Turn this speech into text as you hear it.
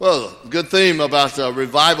Well, good theme about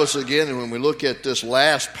revive us again. And when we look at this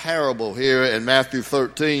last parable here in Matthew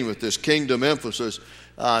 13 with this kingdom emphasis,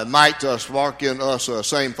 it might spark in us the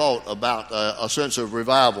same thought about a sense of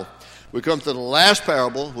revival. We come to the last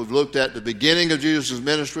parable. We've looked at the beginning of Jesus'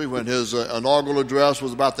 ministry when his inaugural address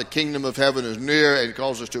was about the kingdom of heaven is near and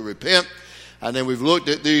calls us to repent. And then we've looked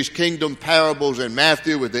at these kingdom parables in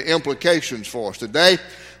Matthew with the implications for us. Today,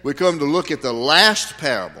 we come to look at the last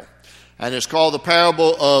parable. And it's called the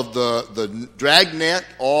parable of the dragnet,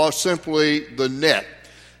 or simply the net.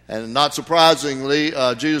 And not surprisingly,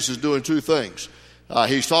 Jesus is doing two things.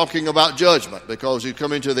 He's talking about judgment, because he's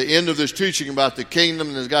coming to the end of this teaching about the kingdom,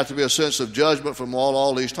 and there's got to be a sense of judgment from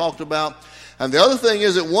all he's talked about. And the other thing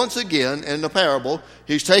is that once again in the parable,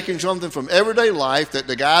 he's taking something from everyday life that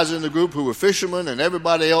the guys in the group who were fishermen and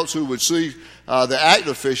everybody else who would see the act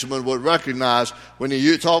of fishermen would recognize when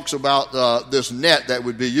he talks about this net that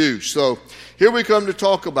would be used. So here we come to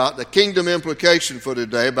talk about the kingdom implication for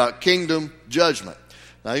today, about kingdom judgment.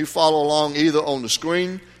 Now you follow along either on the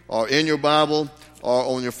screen or in your Bible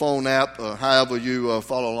or on your phone app, however you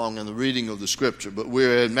follow along in the reading of the scripture. But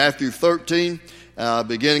we're in Matthew 13,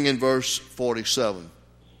 beginning in verse 47.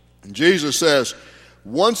 And Jesus says,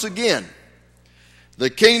 "Once again,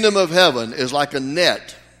 the kingdom of heaven is like a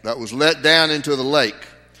net that was let down into the lake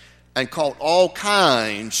and caught all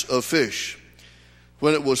kinds of fish.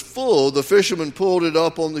 When it was full, the fishermen pulled it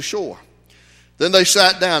up on the shore. Then they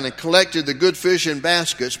sat down and collected the good fish in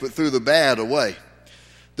baskets, but threw the bad away.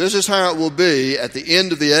 This is how it will be at the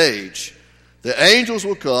end of the age. The angels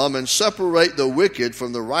will come and separate the wicked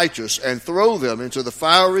from the righteous and throw them into the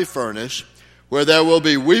fiery furnace, where there will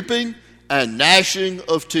be weeping and gnashing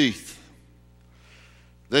of teeth."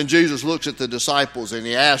 Then Jesus looks at the disciples and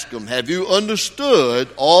he asks them, "Have you understood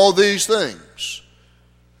all these things?"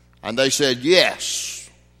 And they said, "Yes."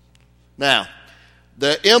 Now,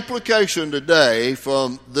 the implication today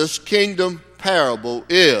from this kingdom parable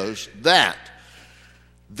is that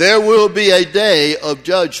there will be a day of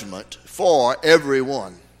judgment for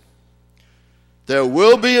everyone. There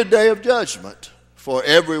will be a day of judgment for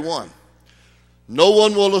everyone. No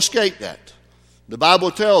one will escape that. The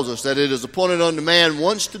Bible tells us that it is appointed unto man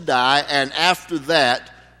once to die, and after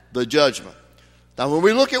that, the judgment. Now, when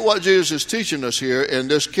we look at what Jesus is teaching us here in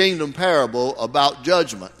this kingdom parable about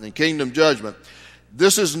judgment and kingdom judgment,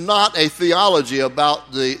 this is not a theology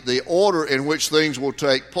about the order in which things will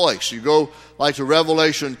take place. You go like to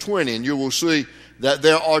Revelation 20, and you will see that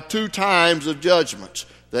there are two times of judgments.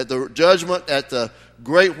 That the judgment at the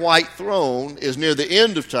great white throne is near the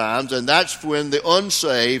end of times, and that's when the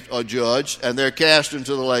unsaved are judged and they're cast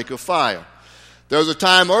into the lake of fire. There's a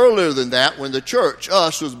time earlier than that when the church,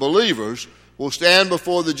 us as believers, will stand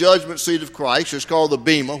before the judgment seat of Christ. It's called the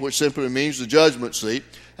Bema, which simply means the judgment seat,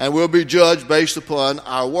 and we'll be judged based upon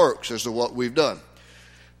our works as to what we've done.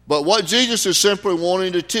 But what Jesus is simply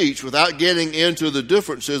wanting to teach, without getting into the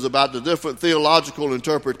differences about the different theological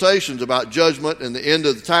interpretations about judgment and the end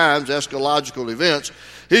of the times, eschatological events,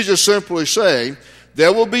 he's just simply saying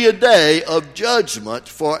there will be a day of judgment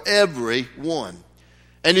for everyone.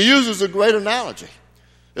 And he uses a great analogy.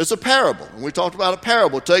 It's a parable. And we talked about a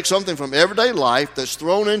parable. Take something from everyday life that's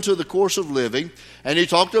thrown into the course of living, and he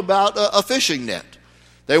talked about a fishing net.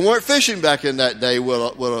 They weren't fishing back in that day with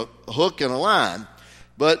a hook and a line.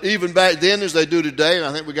 But even back then, as they do today, and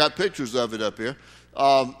I think we got pictures of it up here,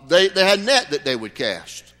 they had net that they would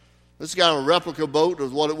cast. This is kind of a replica boat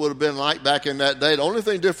of what it would have been like back in that day. The only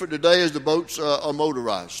thing different today is the boats are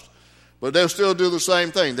motorized. But they'll still do the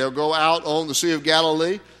same thing. They'll go out on the Sea of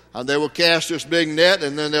Galilee, and they will cast this big net,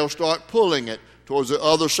 and then they'll start pulling it towards the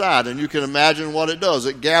other side. And you can imagine what it does.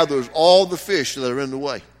 It gathers all the fish that are in the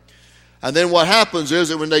way. And then what happens is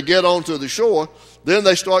that when they get onto the shore, then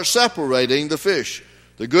they start separating the fish.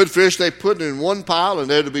 The good fish they put in one pile, and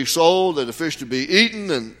they're to be sold, they're the fish to be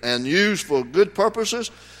eaten and used for good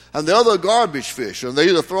purposes. And the other garbage fish, and they're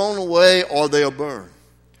either thrown away or they are burned.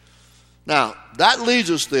 Now, that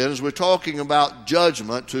leads us then, as we're talking about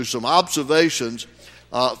judgment, to some observations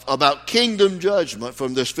about kingdom judgment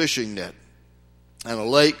from this fishing net and a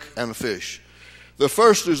lake and a fish. The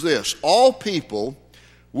first is this: all people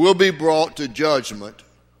will be brought to judgment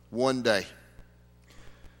one day.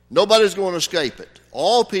 Nobody's going to escape it.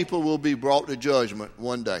 All people will be brought to judgment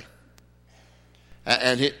one day.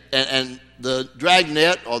 And the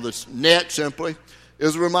dragnet, or the net simply,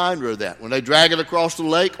 is a reminder of that. When they drag it across the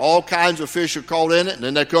lake, all kinds of fish are caught in it, and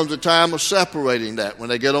then there comes a time of separating that when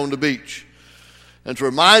they get on the beach. And to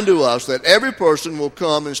remind to us that every person will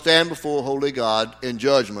come and stand before holy God in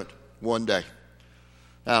judgment one day.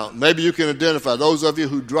 Now, maybe you can identify, those of you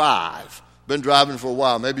who drive, been driving for a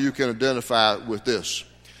while, maybe you can identify with this.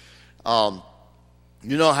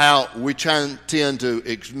 You know how we tend to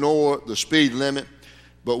ignore the speed limit,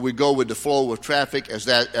 but we go with the flow of traffic as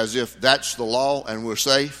if that's the law and we're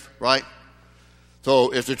safe, right?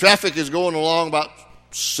 So if the traffic is going along about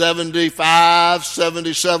 75,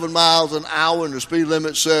 77 miles an hour and the speed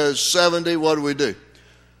limit says 70, what do?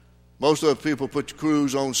 Most of the people put the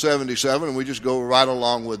cruise on 77 and we just go right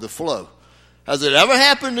along with the flow. Has it ever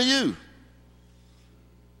happened to you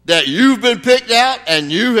that you've been picked out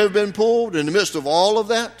and you have been pulled in the midst of all of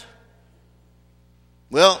that?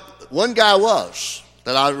 Well, one guy was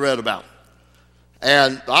that I read about.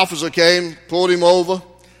 And the officer came, pulled him over,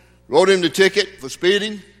 wrote him the ticket for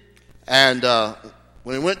speeding, and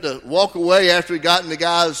when he went to walk away after he gotten the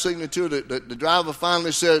guy's signature, the driver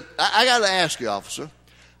finally said, I got to ask you, officer,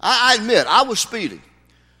 I admit I was speeding.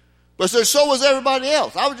 But said, so was everybody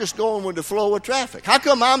else. I was just going with the flow of traffic. How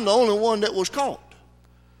come I'm the only one that was caught?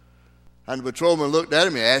 And the patrolman looked at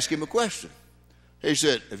him and asked him a question. He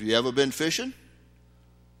said, have you ever been fishing?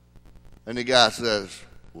 And the guy says,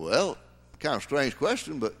 well, kind of strange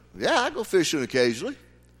question, but yeah, I go fishing occasionally.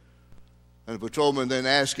 And the patrolman then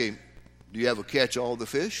asked him, do you ever catch all the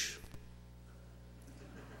fish?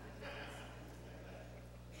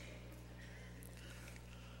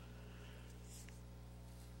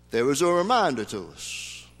 There is a reminder to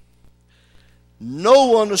us. No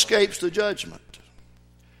one escapes the judgment.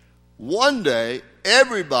 One day,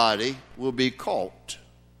 everybody will be caught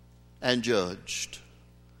and judged.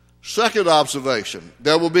 Second observation,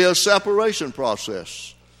 there will be a separation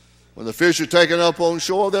process. When the fish are taken up on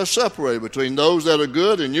shore, they're separated between those that are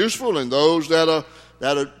good and useful and those that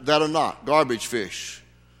are not, garbage fish.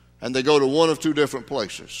 And they go to one of two different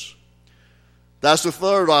places. That's the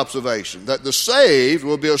third observation, that the saved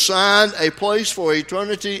will be assigned a place for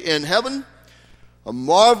eternity in heaven, a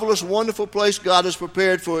marvelous, wonderful place God has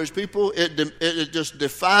prepared for his people. It just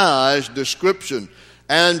defies description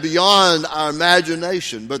and beyond our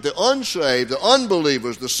imagination. But the unsaved, the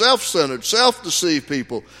unbelievers, the self-centered, self-deceived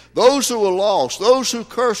people, those who are lost, those who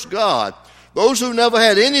curse God, those who never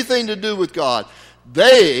had anything to do with God,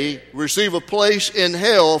 they receive a place in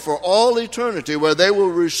hell for all eternity where they will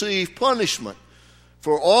receive punishment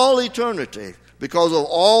for all eternity because of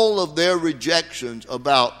all of their rejections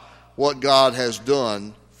about what God has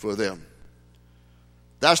done for them.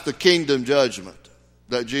 That's the kingdom judgment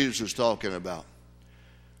that Jesus is talking about.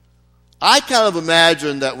 I kind of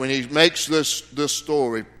imagine that when he makes this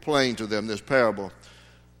story plain to them, this parable,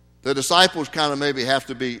 the disciples kind of maybe have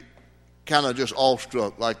to be kind of just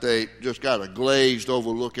awestruck, like they just got a glazed over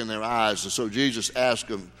look in their eyes. And so Jesus asked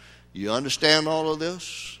them, you understand all of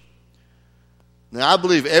this? Now, I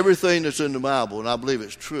believe everything that's in the Bible, and I believe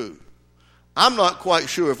it's true. I'm not quite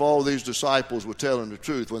sure if all these disciples were telling the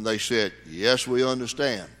truth when they said, yes, we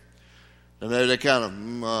understand. And they kind of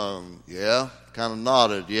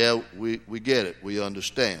nodded, yeah, we get it, we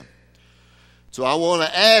understand. So I want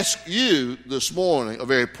to ask you this morning a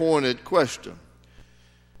very pointed question.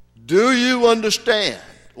 Do you understand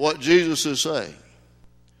what Jesus is saying?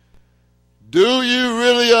 Do you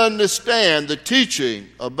really understand the teaching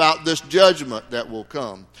about this judgment that will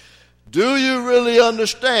come? Do you really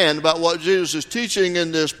understand about what Jesus is teaching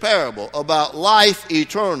in this parable about life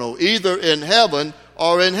eternal, either in heaven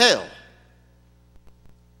or in hell?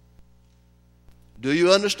 Do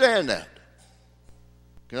you understand that?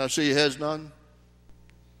 Can I see your heads nodding?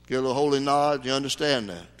 Give a little holy nod. You understand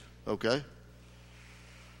that? Okay.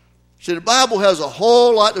 See, the Bible has a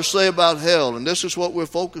whole lot to say about hell, and this is what we're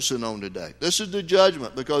focusing on today. This is the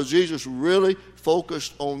judgment because Jesus really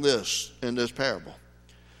focused on this in this parable.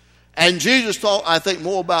 And Jesus talked, I think,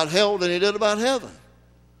 more about hell than he did about heaven.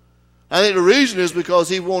 I think the reason is because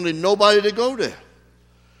he wanted nobody to go there.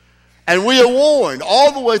 And we are warned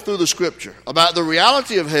all the way through the Scripture about the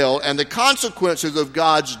reality of hell and the consequences of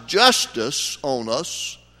God's justice on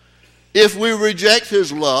us if we reject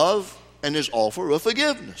his love and his offer of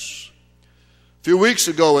forgiveness. A few weeks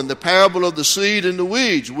ago in the parable of the seed and the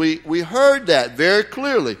weeds, we heard that very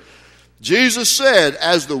clearly. Jesus said,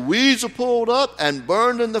 as the weeds are pulled up and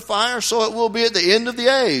burned in the fire, so it will be at the end of the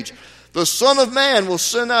age. The Son of Man will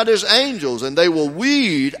send out his angels, and they will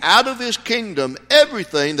weed out of his kingdom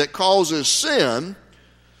everything that causes sin,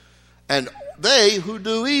 and they who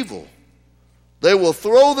do evil. They will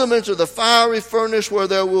throw them into the fiery furnace where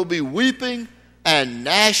there will be weeping and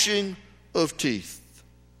gnashing of teeth.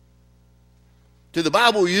 See, the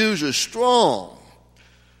Bible uses strong,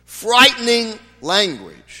 frightening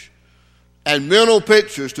language and mental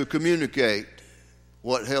pictures to communicate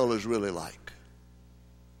what hell is really like.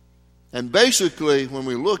 And basically, when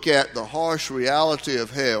we look at the harsh reality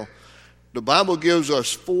of hell, the Bible gives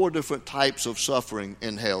us 4 different types of suffering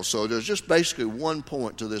in hell. So there's just basically one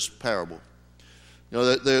point to this parable. You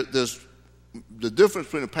know, there's the difference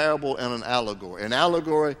between a parable and an allegory. An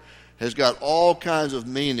allegory has got all kinds of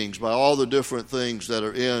meanings by all the different things that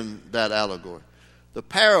are in that allegory. The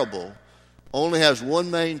parable only has one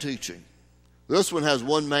main teaching. This one has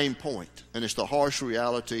one main point, and it's the harsh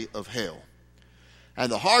reality of hell. And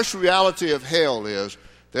the harsh reality of hell is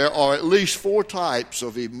there are at least 4 types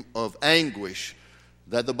of anguish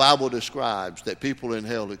that the Bible describes that people in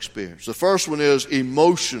hell experience. The first one is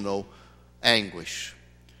emotional anguish.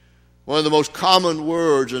 One of the most common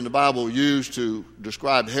words in the Bible used to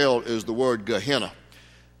describe hell is the word Gehenna,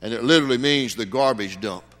 and it literally means the garbage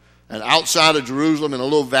dump. And outside of Jerusalem in a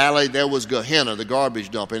little valley, there was Gehenna, the garbage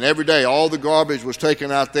dump. And every day, all the garbage was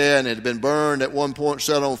taken out there, and it had been burned at one point,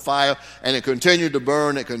 set on fire, and it continued to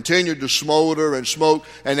burn. It continued to smolder and smoke.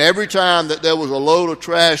 And every time that there was a load of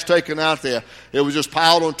trash taken out there, it was just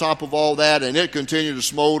piled on top of all that, and it continued to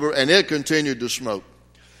smolder, and it continued to smoke.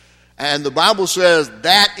 And the Bible says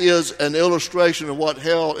that is an illustration of what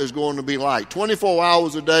hell is going to be like. 24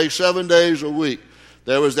 hours a day, 7 days a week.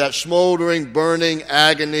 There was that smoldering, burning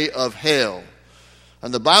agony of hell.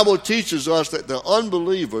 And the Bible teaches us that the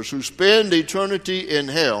unbelievers who spend eternity in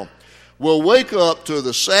hell will wake up to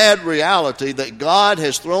the sad reality that God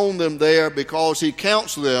has thrown them there because He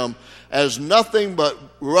counts them as nothing but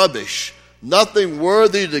rubbish, nothing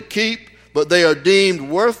worthy to keep, but they are deemed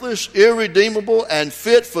worthless, irredeemable, and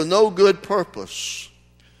fit for no good purpose.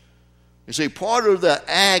 You see, part of the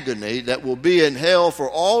agony that will be in hell for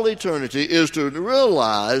all eternity is to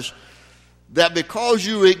realize that because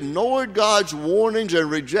you ignored God's warnings and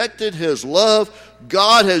rejected His love,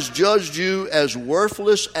 God has judged you as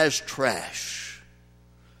worthless as trash.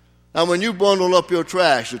 Now, when you bundle up your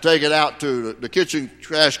trash to take it out to the kitchen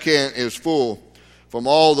trash can is full from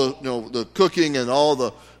all the cooking and all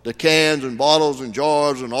the cans and bottles and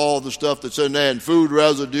jars and all the stuff that's in there and food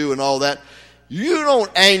residue and all that. You don't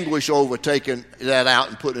anguish over taking that out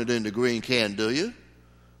and putting it in the green can, do you?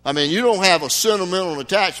 I mean, you don't have a sentimental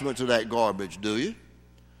attachment to that garbage, do you?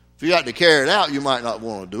 If you got to carry it out, you might not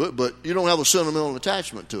want to do it, but you don't have a sentimental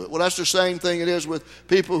attachment to it. Well, that's the same thing it is with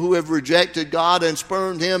people who have rejected God and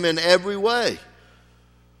spurned Him in every way.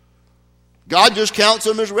 God just counts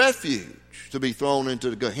them as refuge to be thrown into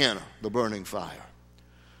the Gehenna, the burning fire.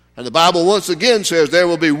 And the Bible once again says there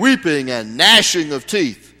will be weeping and gnashing of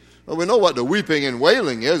teeth. Well, we know what the weeping and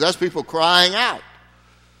wailing is. That's people crying out.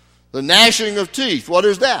 The gnashing of teeth, what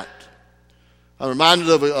is that? I'm reminded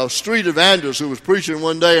of a street evangelist who was preaching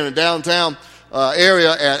one day in a downtown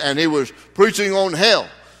area, and he was preaching on hell.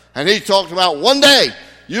 And he talked about one day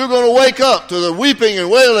you're going to wake up to the weeping and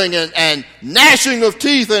wailing and gnashing of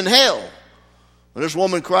teeth in hell. And this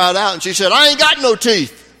woman cried out, and she said, I ain't got no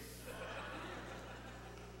teeth.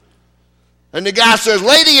 And the guy says,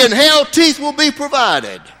 lady, in hell, teeth will be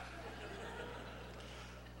provided.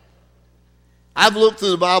 I've looked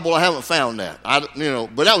through the Bible, I haven't found that.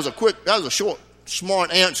 But that was a short,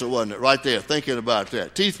 smart answer, wasn't it, right there, thinking about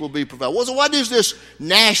that. Teeth will be provided. Well, so what is this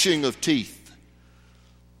gnashing of teeth?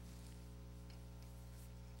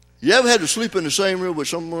 You ever had to sleep in the same room with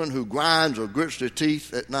someone who grinds or grits their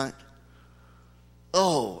teeth at night?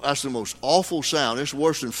 Oh, that's the most awful sound. It's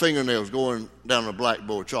worse than fingernails going down a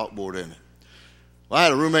blackboard, chalkboard, isn't it? Well, I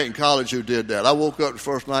had a roommate in college who did that. I woke up the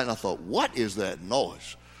first night and I thought, what is that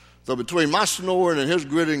noise? So between my snoring and his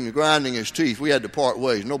gritting and grinding his teeth, we had to part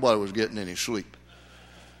ways. Nobody was getting any sleep.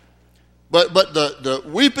 But the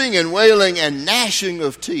weeping and wailing and gnashing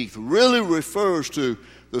of teeth really refers to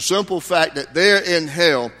the simple fact that there in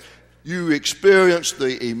hell, you experience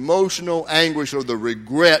the emotional anguish or the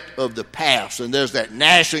regret of the past. And there's that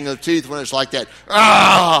gnashing of teeth when it's like that,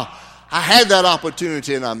 I had that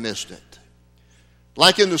opportunity and I missed it.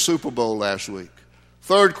 Like in the Super Bowl last week.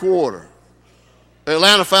 Third quarter. The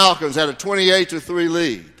Atlanta Falcons had a 28-3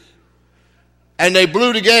 lead. And they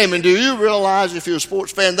blew the game. And do you realize, if you're a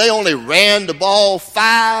sports fan, they only ran the ball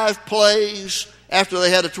 5 plays after they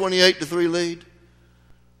had a 28-3 lead?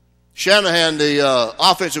 Shanahan, the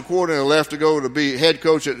offensive coordinator, left to go to be head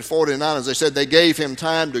coach at the 49ers. They said they gave him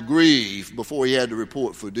time to grieve before he had to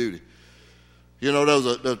report for duty. You know,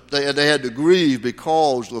 they had to grieve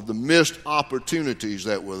because of the missed opportunities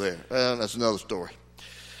that were there. That's another story.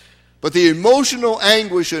 But the emotional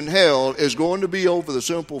anguish in hell is going to be over the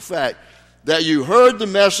simple fact that you heard the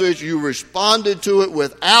message, you responded to it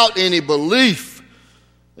without any belief.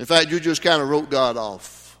 In fact, you just kind of wrote God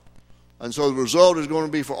off. And so the result is going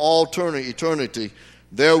to be for all eternity,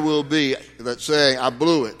 there will be that saying, I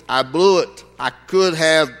blew it. I blew it. I could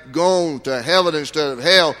have gone to heaven instead of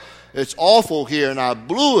hell. it's awful here and I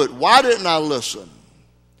blew it. Why didn't I listen?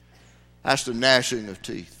 That's the gnashing of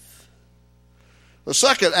teeth. The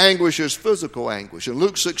second anguish is physical anguish. In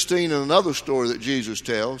Luke 16, in another story that Jesus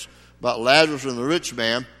tells about Lazarus and the rich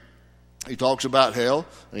man, he talks about hell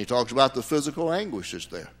and he talks about the physical anguishes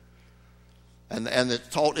there. And it's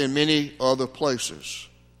taught in many other places.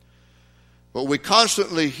 But we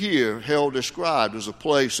constantly hear hell described as a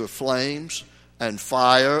place of flames and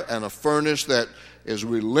fire and a furnace that is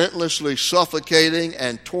relentlessly suffocating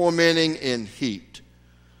and tormenting in heat.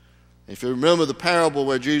 If you remember the parable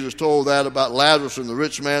where Jesus told that about Lazarus and the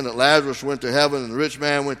rich man, that Lazarus went to heaven and the rich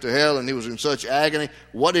man went to hell and he was in such agony,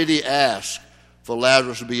 what did he ask for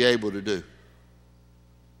Lazarus to be able to do?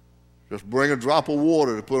 Just bring a drop of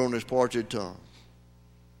water to put on his parched tongue.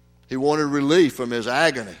 He wanted relief from his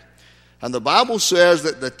agony. And the Bible says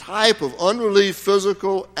that the type of unrelieved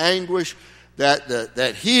physical anguish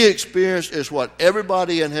that he experienced is what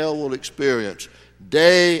everybody in hell will experience.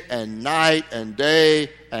 Day and night and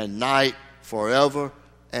day and night forever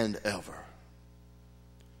and ever.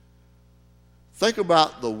 Think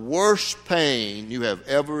about the worst pain you have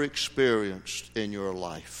ever experienced in your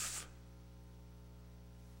life.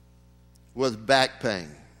 With back pain.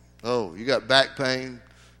 Oh, you got back pain,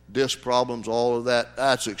 disc problems, all of that.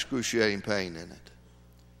 That's excruciating pain in it.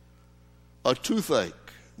 A toothache.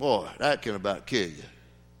 Boy, that can about kill you.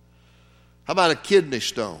 How about a kidney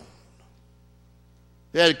stone?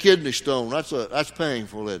 If you had a kidney stone, that's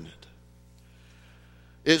painful, isn't it?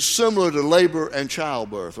 It's similar to labor and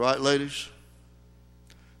childbirth, right, ladies?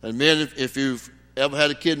 And men, if you've ever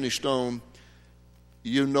had a kidney stone,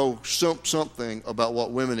 you know something about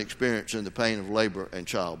what women experience in the pain of labor and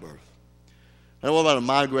childbirth. And what about a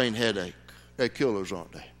migraine headache? They're killers,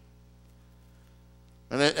 aren't they?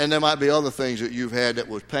 And there might be other things that you've had that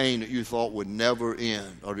was pain that you thought would never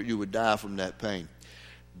end or that you would die from that pain.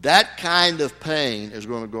 That kind of pain is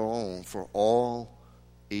going to go on for all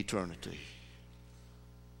eternity.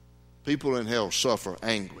 People in hell suffer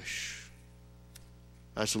anguish.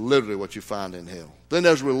 That's literally what you find in hell. Then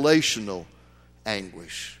there's relational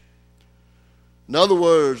anguish. In other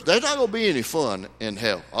words, there's not going to be any fun in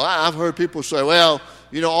hell. I've heard people say, well,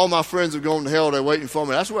 you know, all my friends have gone to hell, they're waiting for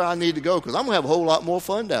me. That's where I need to go because I'm going to have a whole lot more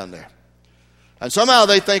fun down there. And somehow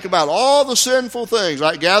they think about all the sinful things,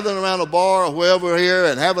 like gathering around a bar or wherever here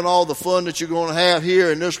and having all the fun that you're going to have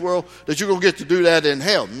here in this world, that you're going to get to do that in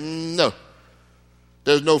hell. No.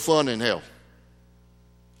 There's no fun in hell.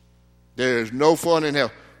 There's no fun in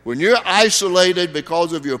hell. When you're isolated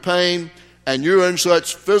because of your pain and you're in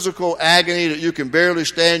such physical agony that you can barely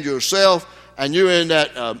stand yourself, and you're in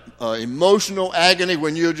that emotional agony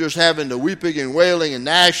when you're just having the weeping and wailing and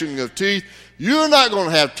gnashing of teeth, you're not going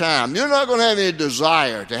to have time. You're not going to have any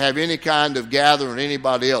desire to have any kind of gathering with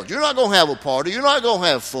anybody else. You're not going to have a party. You're not going to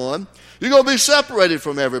have fun. You're going to be separated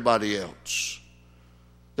from everybody else.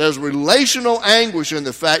 There's relational anguish in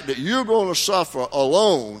the fact that you're going to suffer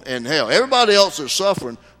alone in hell. Everybody else is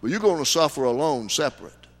suffering, but you're going to suffer alone,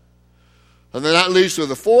 separate. And then that leads to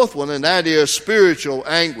the fourth one, and that is spiritual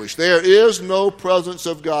anguish. There is no presence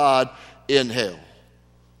of God in hell.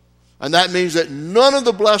 And that means that none of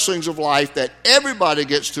the blessings of life that everybody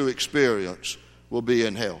gets to experience will be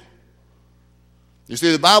in hell. You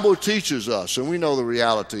see, the Bible teaches us, and we know the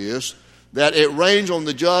reality is, that it rains on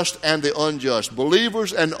the just and the unjust,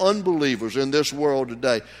 believers and unbelievers in this world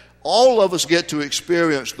today. All of us get to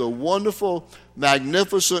experience the wonderful,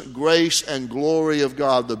 magnificent grace and glory of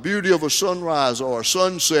God, the beauty of a sunrise or a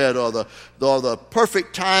sunset or the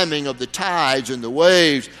perfect timing of the tides and the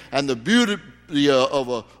waves and the beauty of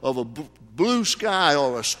a blue sky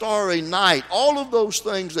or a starry night. All of those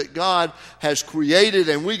things that God has created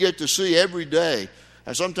and we get to see every day.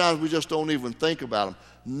 And sometimes we just don't even think about them.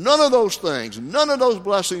 None of those things, none of those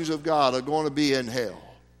blessings of God are going to be in hell.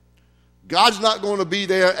 God's not going to be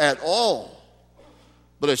there at all.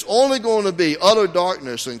 But it's only going to be utter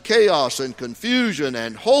darkness and chaos and confusion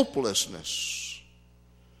and hopelessness.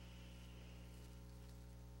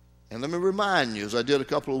 And let me remind you, as I did a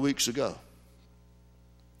couple of weeks ago,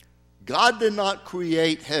 God did not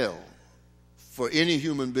create hell for any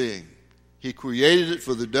human being. He created it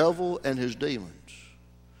for the devil and his demons.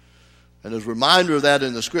 And there's a reminder of that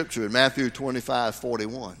in the scripture in Matthew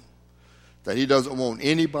 25:41, that he doesn't want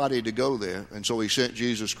anybody to go there, and so he sent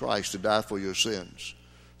Jesus Christ to die for your sins.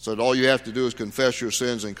 So that all you have to do is confess your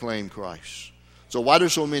sins and claim Christ. So why do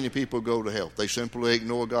so many people go to hell? They simply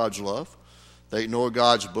ignore God's love. They ignore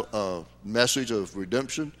God's message of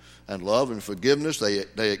redemption and love and forgiveness.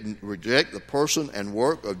 They reject the person and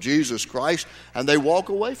work of Jesus Christ, and they walk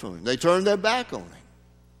away from him. They turn their back on him.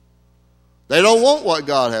 They don't want what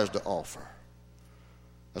God has to offer.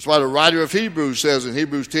 That's why the writer of Hebrews says in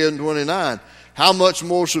Hebrews 10:29, how much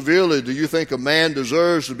more severely do you think a man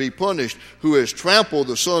deserves to be punished who has trampled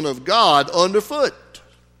the Son of God underfoot?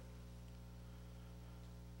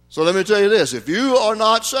 So let me tell you this. If you are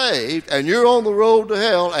not saved and you're on the road to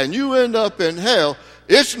hell and you end up in hell,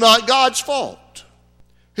 it's not God's fault.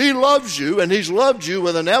 He loves you, and he's loved you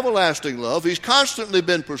with an everlasting love. He's constantly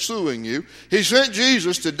been pursuing you. He sent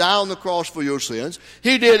Jesus to die on the cross for your sins.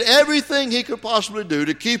 He did everything he could possibly do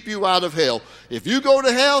to keep you out of hell. If you go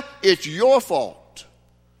to hell, it's your fault,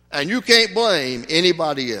 and you can't blame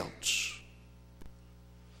anybody else.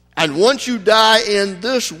 And once you die in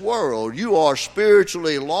this world, you are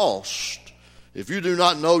spiritually lost if you do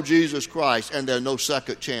not know Jesus Christ, and there are no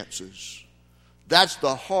second chances. That's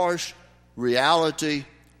the harsh reality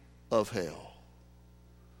of hell.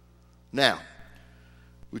 Now,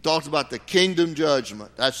 we talked about the kingdom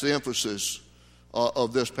judgment. That's the emphasis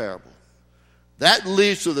of this parable. That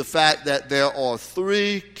leads to the fact that there are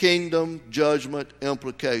three kingdom judgment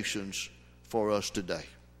implications for us today.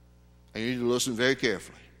 And you need to listen very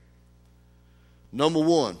carefully. Number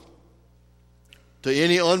one, to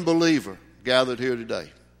any unbeliever gathered here today,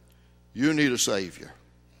 you need a Savior.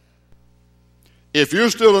 If you're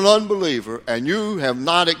still an unbeliever and you have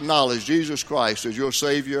not acknowledged Jesus Christ as your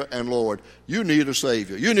Savior and Lord, you need a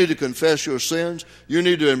Savior. You need to confess your sins. You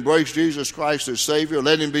need to embrace Jesus Christ as Savior.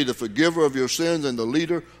 Let him be the forgiver of your sins and the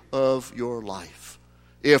leader of your life.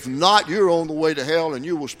 If not, you're on the way to hell, and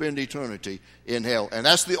you will spend eternity in hell. And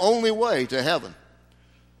that's the only way to heaven,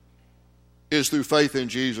 is through faith in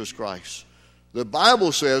Jesus Christ. The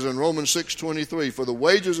Bible says in Romans 6:23, for the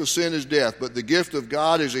wages of sin is death, but the gift of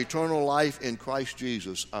God is eternal life in Christ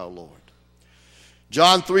Jesus our Lord.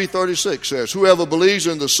 John 3:36 says, whoever believes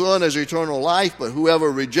in the Son has eternal life, but whoever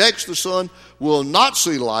rejects the Son will not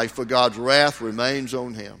see life, for God's wrath remains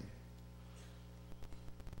on him.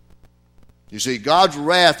 You see, God's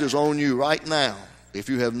wrath is on you right now if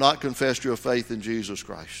you have not confessed your faith in Jesus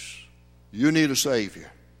Christ. You need a Savior.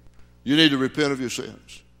 You need to repent of your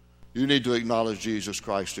sins. You need to acknowledge Jesus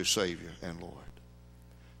Christ as Savior and Lord.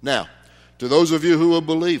 Now, to those of you who are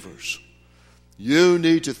believers, you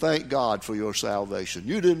need to thank God for your salvation.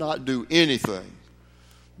 You did not do anything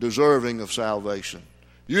deserving of salvation.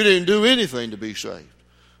 You didn't do anything to be saved.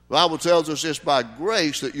 The Bible tells us it's by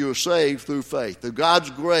grace that you are saved through faith. God's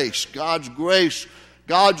grace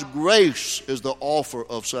is the offer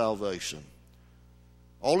of salvation.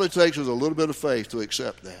 All it takes is a little bit of faith to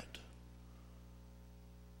accept that.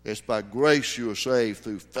 It's by grace you are saved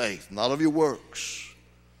through faith, not of your works.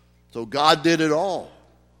 So God did it all.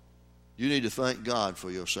 You need to thank God for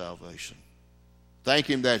your salvation. Thank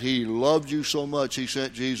him that he loved you so much he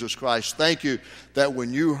sent Jesus Christ. Thank you that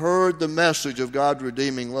when you heard the message of God's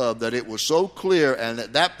redeeming love, that it was so clear, and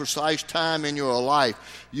at that precise time in your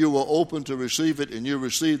life, you were open to receive it, and you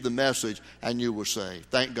received the message, and you were saved.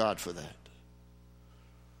 Thank God for that.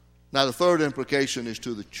 Now, the third implication is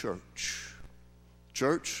to the church.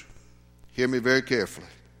 Church, hear me very carefully.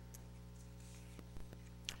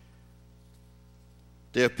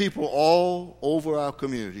 There are people all over our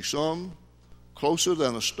community, some closer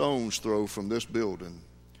than a stone's throw from this building,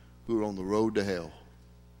 who are on the road to hell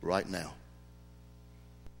right now.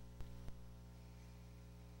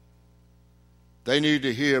 They need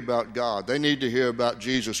to hear about God. They need to hear about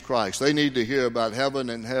Jesus Christ. They need to hear about heaven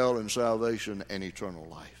and hell and salvation and eternal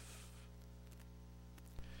life.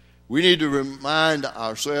 We need to remind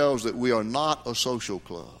ourselves that we are not a social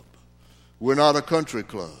club. We're not a country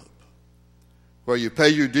club where you pay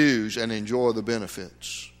your dues and enjoy the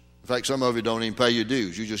benefits. In fact, some of you don't even pay your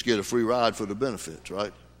dues. You just get a free ride for the benefits,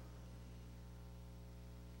 right?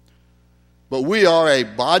 But we are a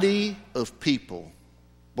body of people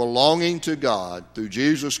belonging to God through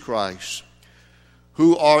Jesus Christ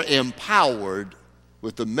who are empowered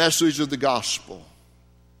with the message of the gospel.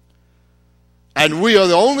 And we are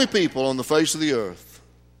the only people on the face of the earth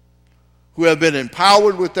who have been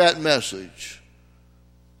empowered with that message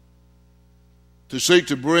to seek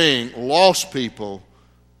to bring lost people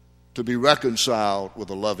to be reconciled with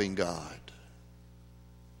a loving God.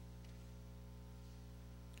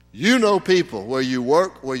 You know people where you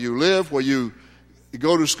work, where you live, where you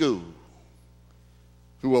go to school,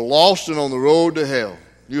 who are lost and on the road to hell.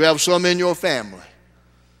 You have some in your family.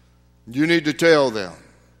 You need to tell them.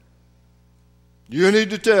 You need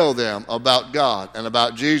to tell them about God and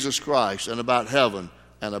about Jesus Christ and about heaven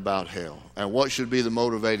and about hell. And what should be the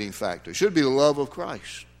motivating factor? It should be the love of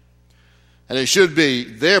Christ. And it should be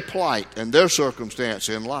their plight and their circumstance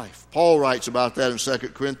in life. Paul writes about that in 2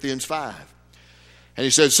 Corinthians 5. And he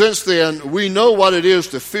said, since then we know what it is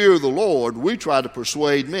to fear the Lord, we try to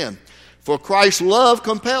persuade men. For Christ's love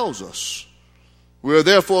compels us. We are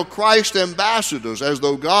therefore Christ's ambassadors, as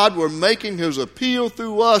though God were making his appeal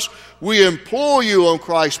through us. We implore you on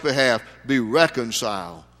Christ's behalf, be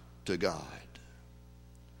reconciled to God.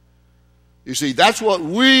 You see, that's what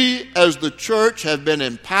we as the church have been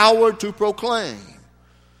empowered to proclaim.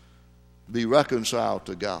 Be reconciled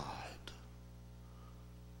to God.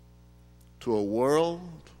 To a world,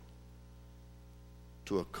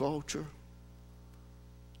 to a culture,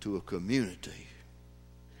 to a community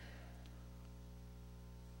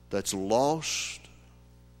that's lost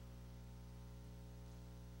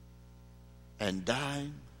and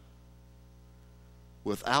dying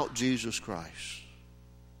without Jesus Christ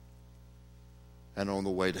and on the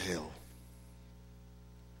way to hell.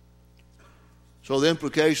 So the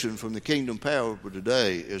implication from the kingdom parable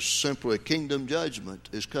today is simply kingdom judgment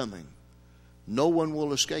is coming. No one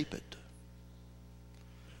will escape it.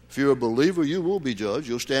 If you're a believer, you will be judged.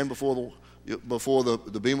 You'll stand before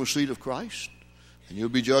the bema seat of Christ, and you'll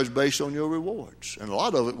be judged based on your rewards. And a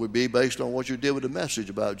lot of it would be based on what you did with the message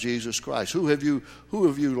about Jesus Christ. Who have you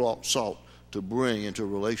sought to bring into a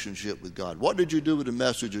relationship with God? What did you do with the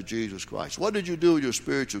message of Jesus Christ? What did you do with your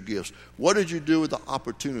spiritual gifts? What did you do with the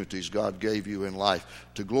opportunities God gave you in life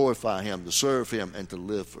to glorify him, to serve him, and to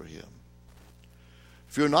live for him?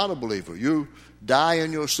 If you're not a believer, you die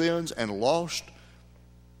in your sins and lost,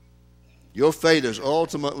 your fate is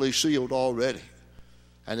ultimately sealed already.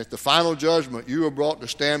 And at the final judgment, you are brought to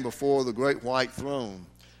stand before the great white throne.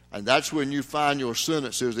 And that's when you find your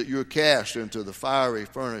sentence is that you're cast into the fiery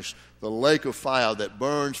furnace, the lake of fire that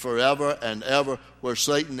burns forever and ever, where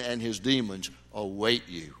Satan and his demons await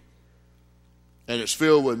you. And it's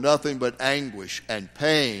filled with nothing but anguish and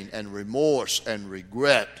pain and remorse and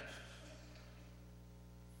regret.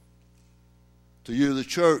 To you, the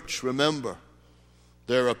church, remember,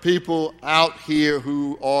 there are people out here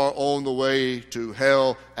who are on the way to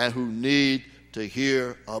hell and who need to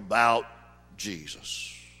hear about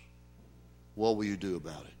Jesus. What will you do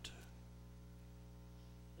about it?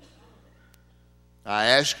 I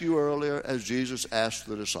asked you earlier, as Jesus asked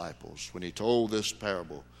the disciples when he told this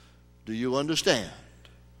parable, do you understand?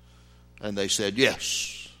 And they said,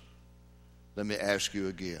 yes. Let me ask you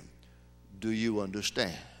again, do you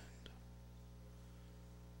understand?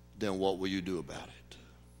 Then what will you do about it?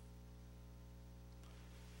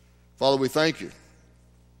 Father, we thank you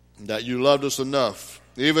that you loved us enough,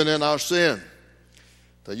 even in our sin,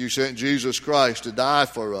 that you sent Jesus Christ to die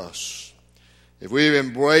for us. If we've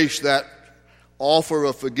embraced that offer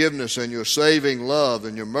of forgiveness and your saving love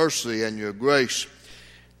and your mercy and your grace,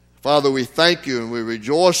 Father, we thank you and we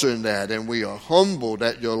rejoice in that, and we are humbled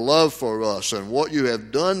at your love for us and what you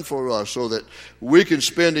have done for us so that we can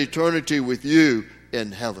spend eternity with you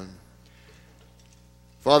in heaven.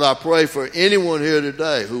 Father, I pray for anyone here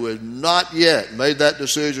today who has not yet made that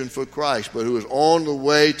decision for Christ, but who is on the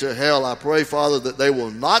way to hell. I pray, Father, that they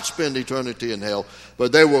will not spend eternity in hell,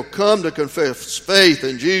 but they will come to confess faith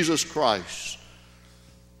in Jesus Christ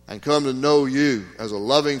and come to know you as a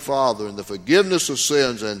loving Father and the forgiveness of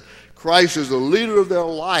sins, and Christ is the leader of their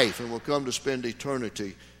life, and will come to spend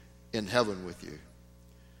eternity in heaven with you.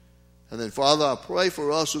 And then, Father, I pray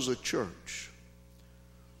for us as a church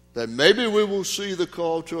that maybe we will see the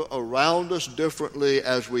culture around us differently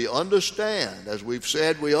as we understand, as we've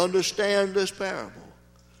said, we understand this parable.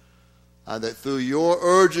 And that through your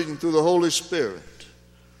urging, through the Holy Spirit,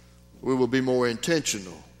 we will be more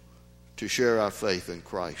intentional to share our faith in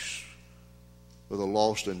Christ with a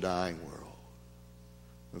lost and dying world.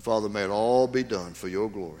 And Father, may it all be done for your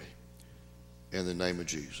glory. In the name of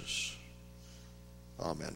Jesus. Amen.